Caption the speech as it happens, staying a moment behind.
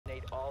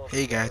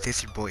Hey guys,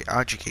 it's your boy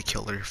RGK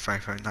Killer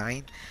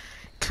 559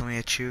 coming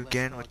at you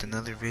again with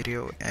another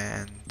video.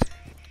 And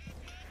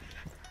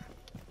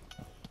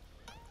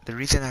the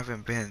reason I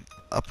haven't been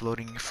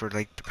uploading for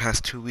like the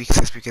past 2 weeks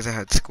is because I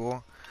had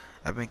school.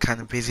 I've been kind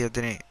of busy. I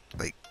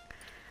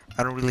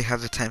don't really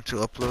have the time to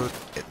upload,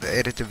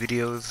 edit the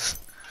videos.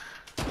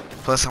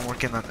 Plus I'm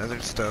working on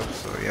other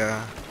stuff, so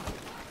yeah,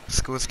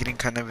 school's getting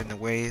kind of in the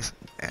way,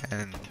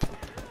 and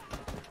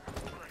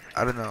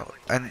I don't know.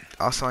 And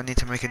also I need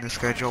to make a new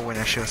schedule when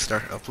I should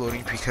start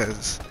uploading,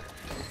 because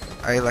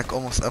I like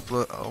almost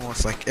upload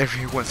almost like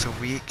every once a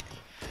week,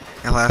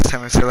 and last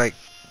time I said like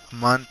a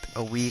month,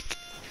 a week.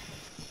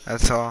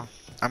 That's all.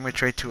 I'm gonna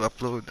try to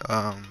upload.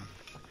 I'm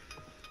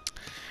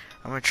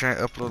gonna try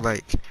to upload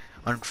like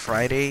on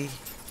Friday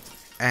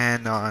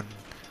and on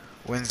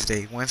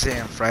Wednesday. Wednesday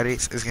and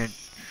Fridays is gonna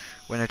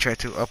when I try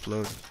to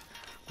upload.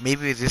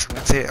 Maybe this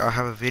Wednesday I'll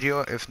have a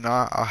video. If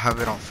not, I'll have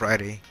it on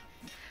Friday.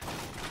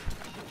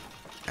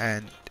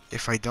 And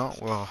if I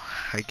don't, well,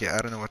 I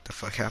don't know what the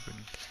fuck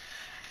happened.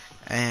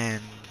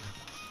 And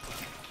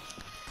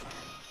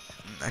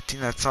I think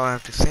that's all I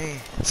have to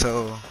say.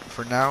 So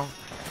for now,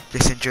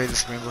 just enjoy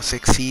this Rainbow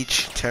Six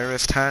Siege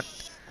terrorist hat.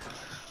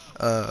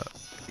 Uh,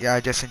 yeah, I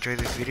just enjoyed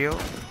this video.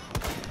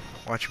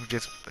 Watch me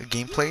just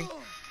gameplay.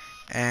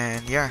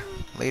 And yeah,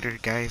 later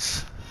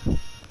guys.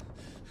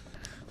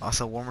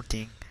 Also, one more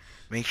thing.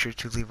 Make sure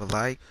to leave a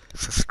like,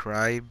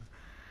 subscribe,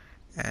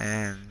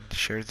 and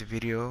share the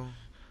video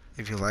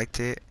if you liked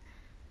it.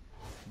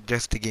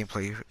 Just the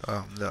gameplay.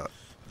 The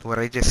what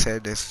I just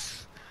said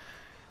is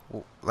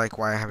like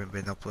why I haven't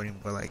been uploading.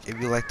 But like,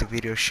 if you like the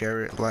video,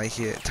 share it, like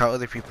it, tell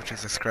other people to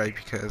subscribe,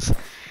 because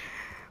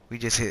we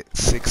just hit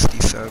 60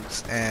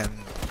 subs, and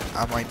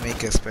I might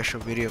make a special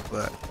video.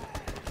 But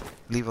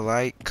leave a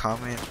like,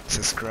 comment,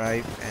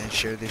 subscribe, and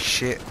share this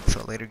shit.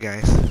 So later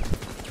guys.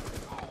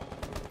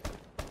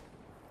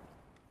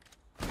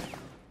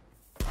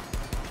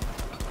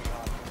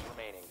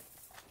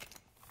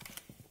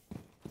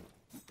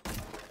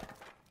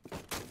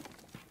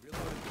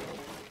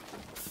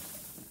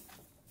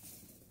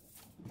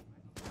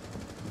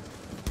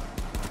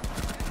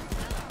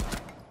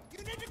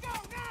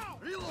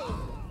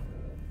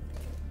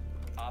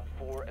 Op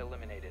 4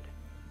 eliminated.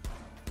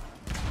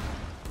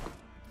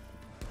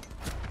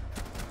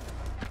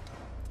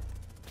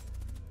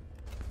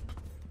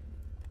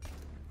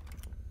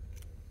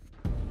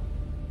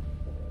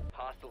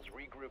 Hostiles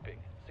regrouping.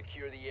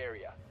 Secure the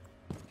area.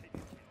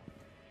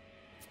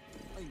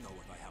 I know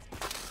what I have.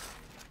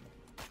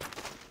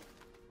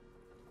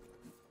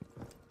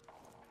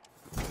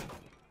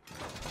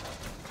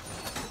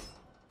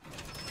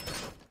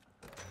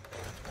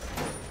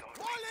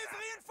 Wall is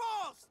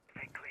reinforced!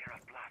 Stay clear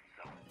of blast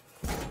zone.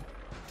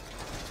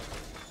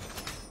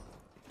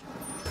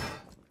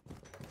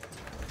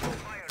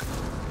 Fire!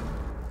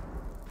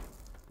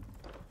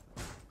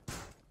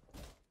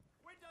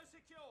 Window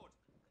secured!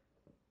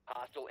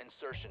 Hostile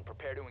insertion.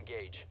 Prepare to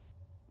engage.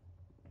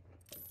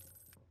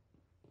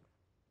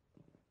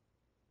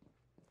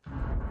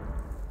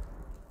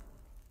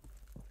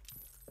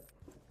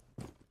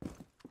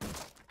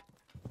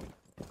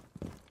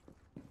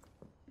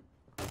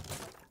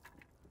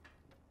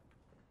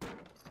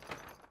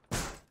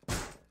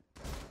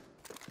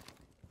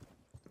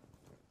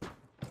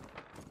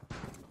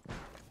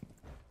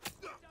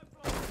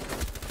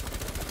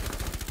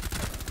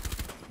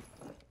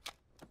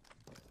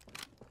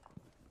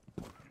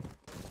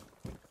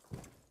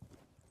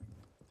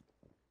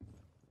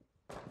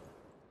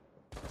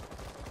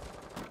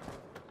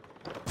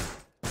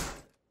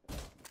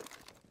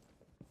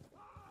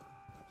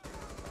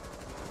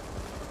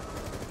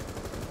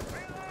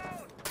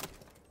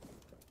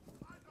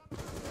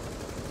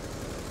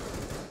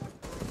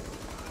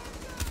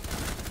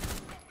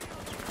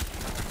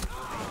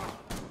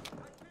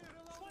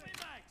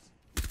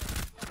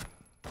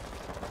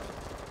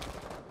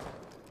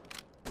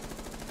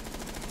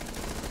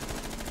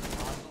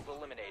 Hostiles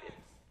eliminated.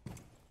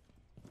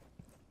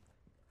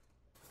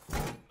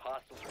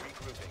 Hostiles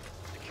regrouping.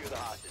 Secure the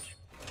hostage.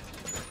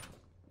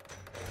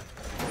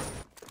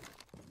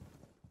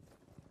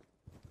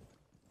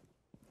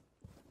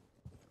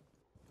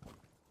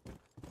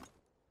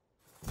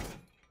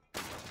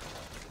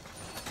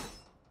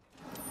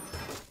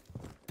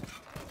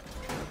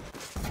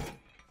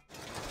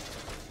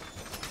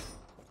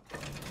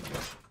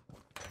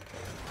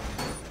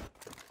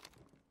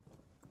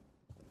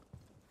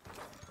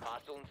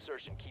 Hostile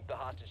insertion. Keep the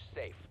hostage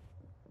safe.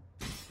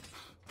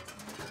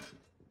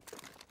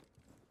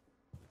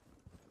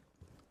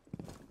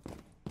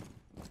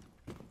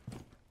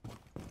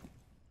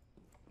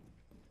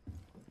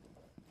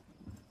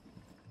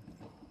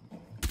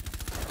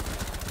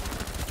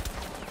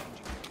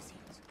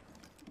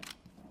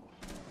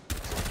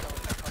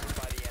 Covered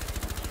by the enemy.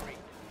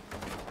 Retreat.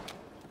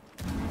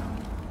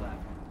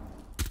 Left.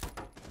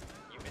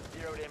 You've been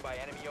zeroed in by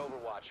enemy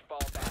overwatch.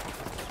 Fall back.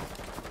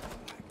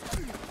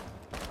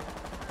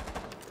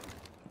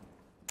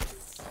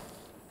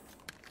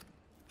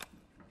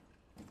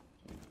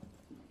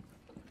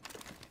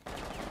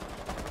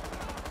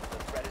 The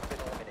threat is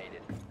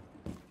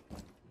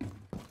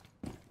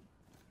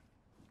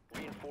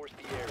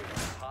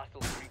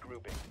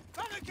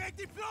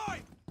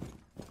Deploy!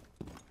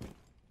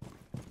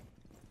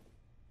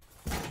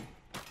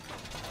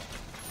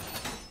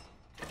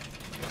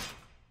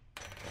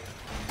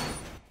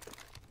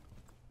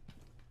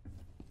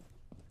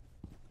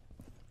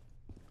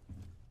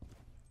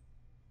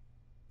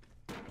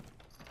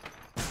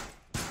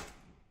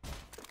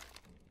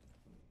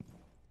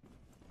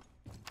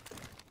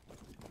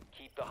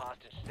 Keep the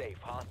hostage safe.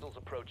 Hostiles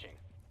approaching.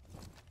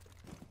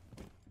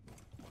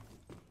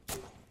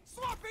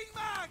 Swapping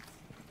mags!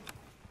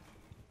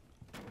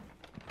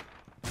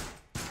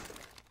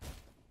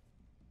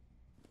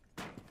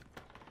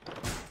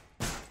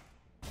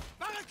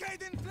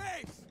 Barricade in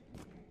place!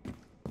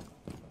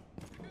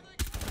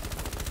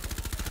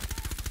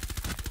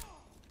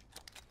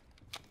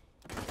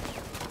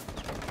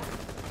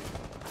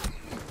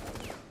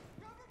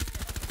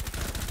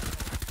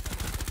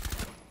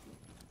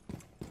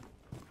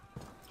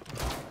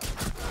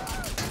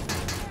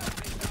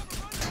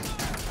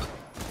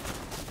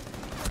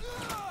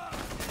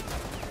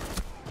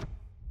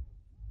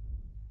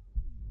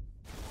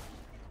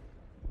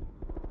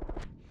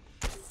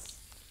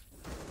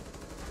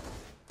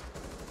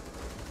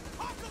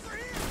 Hostiles are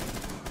here!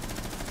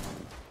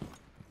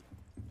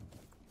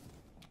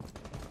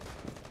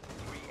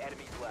 3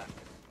 enemies left.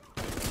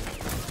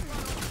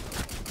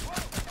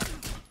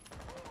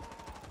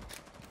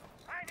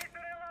 I need to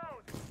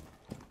reload!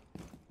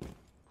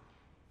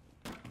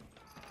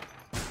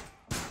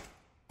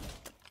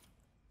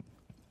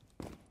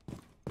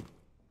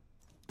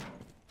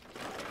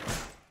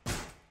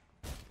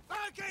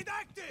 Barricade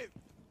active!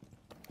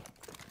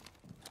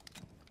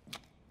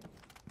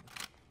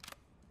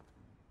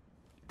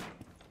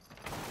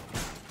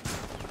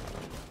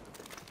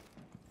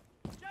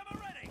 Jammer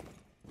ready!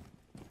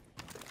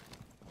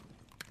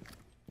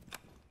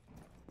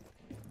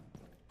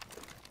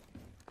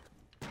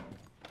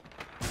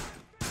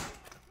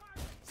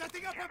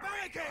 Setting up a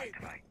barricade!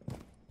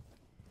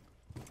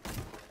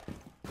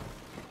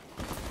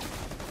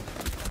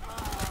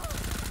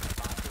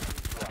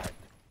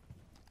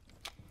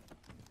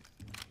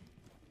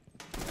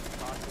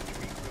 Hostiles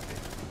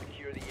regrouping.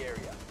 Secure the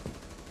area.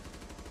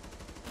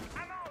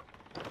 I'm out!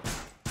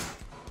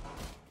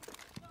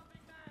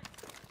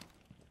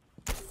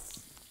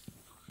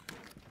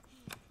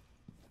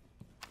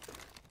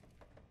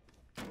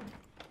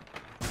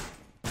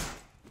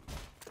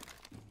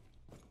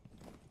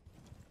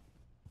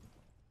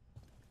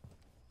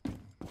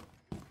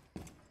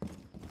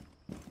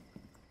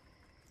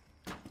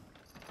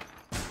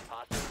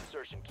 Hostile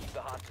insertion. Keep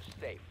the hostage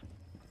safe.